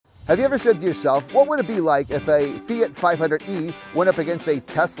Have you ever said to yourself, what would it be like if a Fiat 500e went up against a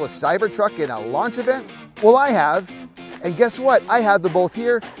Tesla Cybertruck in a launch event? Well, I have. And guess what? I have them both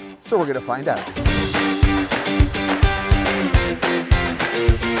here, so we're gonna find out.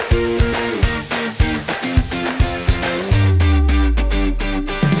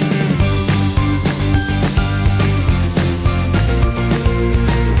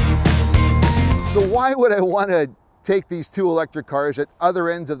 So why would I want to take these two electric cars at other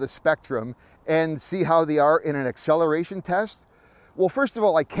ends of the spectrum and see how they are in an acceleration test? Well, first of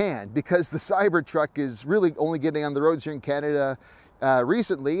all, I can, because the Cybertruck is really only getting on the roads here in Canada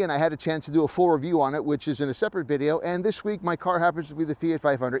recently, and I had a chance to do a full review on it, which is in a separate video. And this week, my car happens to be the Fiat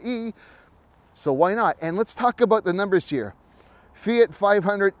 500e, so why not? And let's talk about the numbers here. Fiat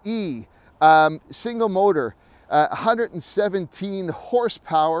 500e, single motor, 117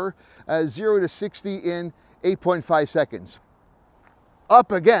 horsepower, 0 to 60 in 8.5 seconds.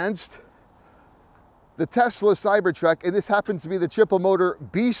 Up against the Tesla Cybertruck, and this happens to be the triple motor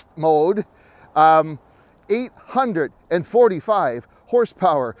BEAST mode, 845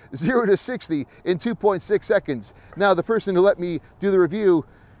 horsepower, 0 to 60 in 2.6 seconds. Now, the person who let me do the review,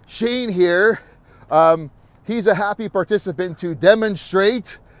 Shane here, he's a happy participant to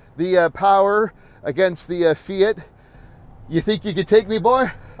demonstrate the power against the Fiat. You think you could take me,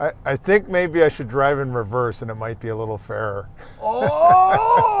 boy? I think maybe I should drive in reverse and it might be a little fairer.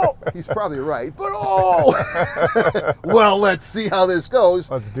 Oh, he's probably right, but oh! Well, let's see how this goes.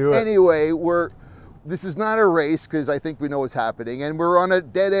 Let's do it. Anyway, this is not a race because I think we know what's happening, and we're on a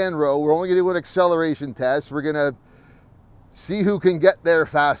dead-end road. We're only gonna do an acceleration test. We're gonna see who can get there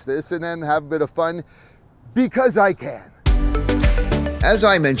fastest and then have a bit of fun because I can. As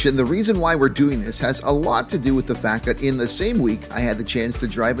I mentioned, the reason why we're doing this has a lot to do with the fact that in the same week, I had the chance to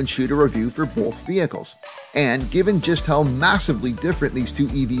drive and shoot a review for both vehicles. And given just how massively different these two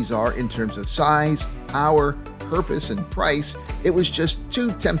EVs are in terms of size, power, purpose, and price, it was just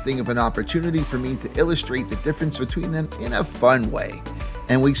too tempting of an opportunity for me to illustrate the difference between them in a fun way.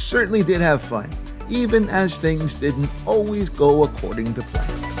 And we certainly did have fun, even as things didn't always go according to plan.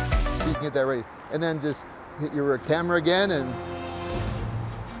 You can get that ready. And then just hit your camera again and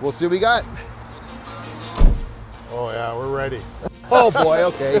we'll see what we got. Oh yeah, we're ready. Oh boy,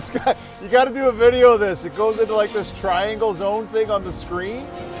 okay. You got to do a video of this. It goes into like this triangle zone thing on the screen.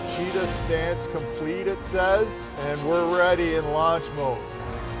 Cheetah stance complete, it says, and we're ready in launch mode.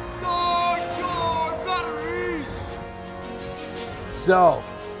 Start your batteries! So,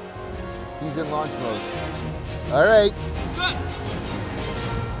 he's in launch mode. All right. Set!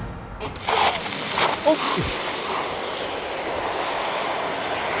 Oh.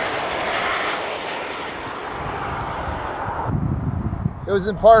 It was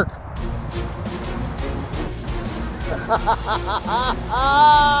in park.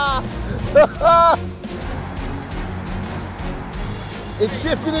 It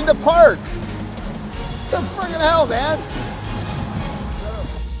shifted into park. The friggin' hell, man.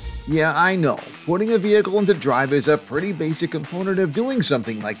 Yeah, I know. Putting a vehicle into drive is a pretty basic component of doing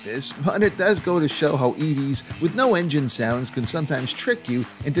something like this, but it does go to show how EVs with no engine sounds can sometimes trick you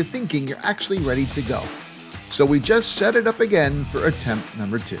into thinking you're actually ready to go. So we just set it up again for attempt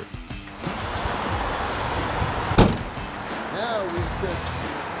number 2. Now we should.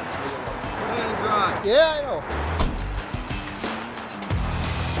 Yeah, I know.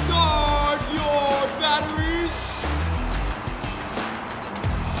 Start your batteries!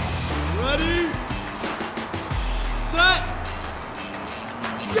 Ready? Set!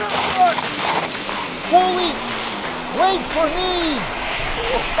 Yeah. Holy! Wait for me!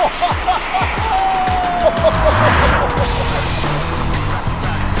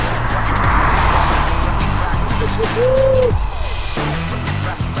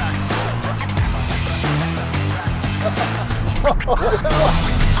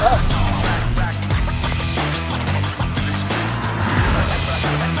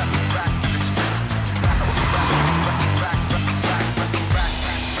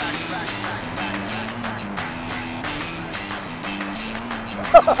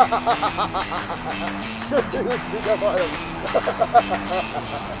 Let's think about it.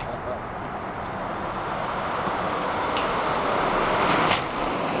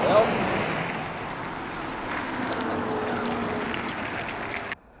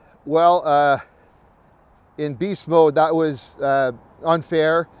 Well, in beast mode, that was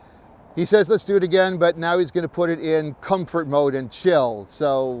unfair. He says, let's do it again, but now he's going to put it in comfort mode and chill.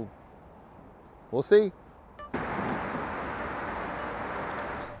 So we'll see.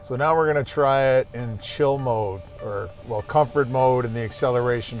 So now we're going to try it in chill mode, or well, comfort mode, and the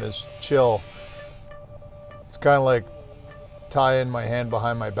acceleration is chill. It's kind of like tie in my hand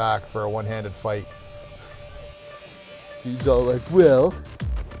behind my back for a one-handed fight. Dude's all like, well,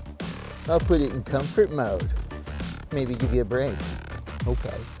 I'll put it in comfort mode. Maybe give you a break.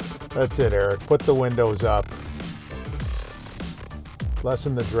 Okay. That's it, Eric. Put the windows up.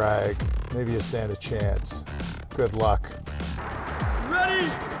 Lessen the drag. Maybe you stand a chance. Good luck. Ready?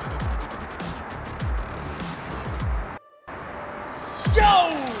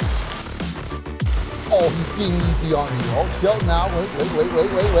 Go! Oh, he's being easy on you. Oh, chill now. Wait.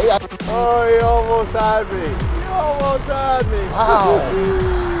 Oh, he almost had me. He almost had me. Wow.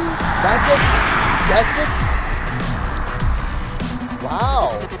 That's it? Wow.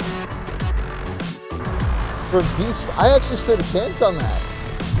 For Beast, I actually stood a chance on that.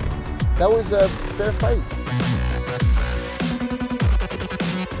 That was a fair fight.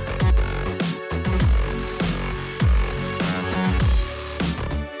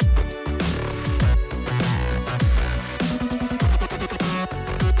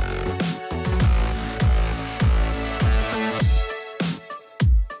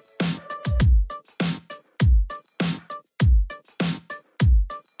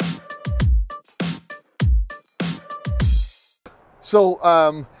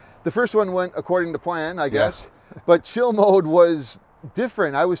 So the first one went according to plan, I guess, but chill mode was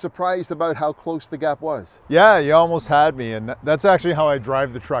different. I was surprised about how close the gap was. Yeah, you almost had me, and that's actually how I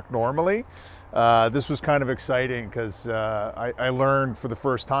drive the truck normally. This was kind of exciting because I learned for the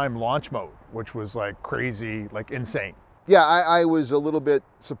first time launch mode, which was like crazy, like insane. Yeah, I was a little bit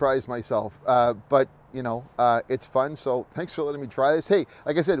surprised myself, but you know, it's fun. So thanks for letting me try this. Hey,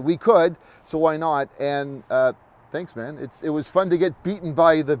 like I said, we could, so why not? And thanks, man. It was fun to get beaten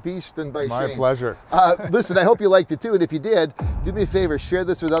by the Beast and by Shane. My pleasure. Listen, I hope you liked it too. And if you did, do me a favor, share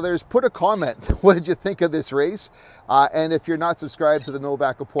this with others. Put a comment. What did you think of this race? And if you're not subscribed to the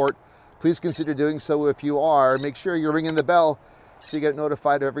Novak Report, please consider doing so. If you are, make sure you're ringing the bell so you get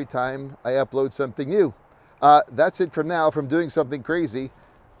notified every time I upload something new. That's it from now from Doing Something Crazy.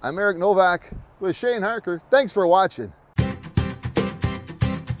 I'm Eric Novak with Shane Harker. Thanks for watching.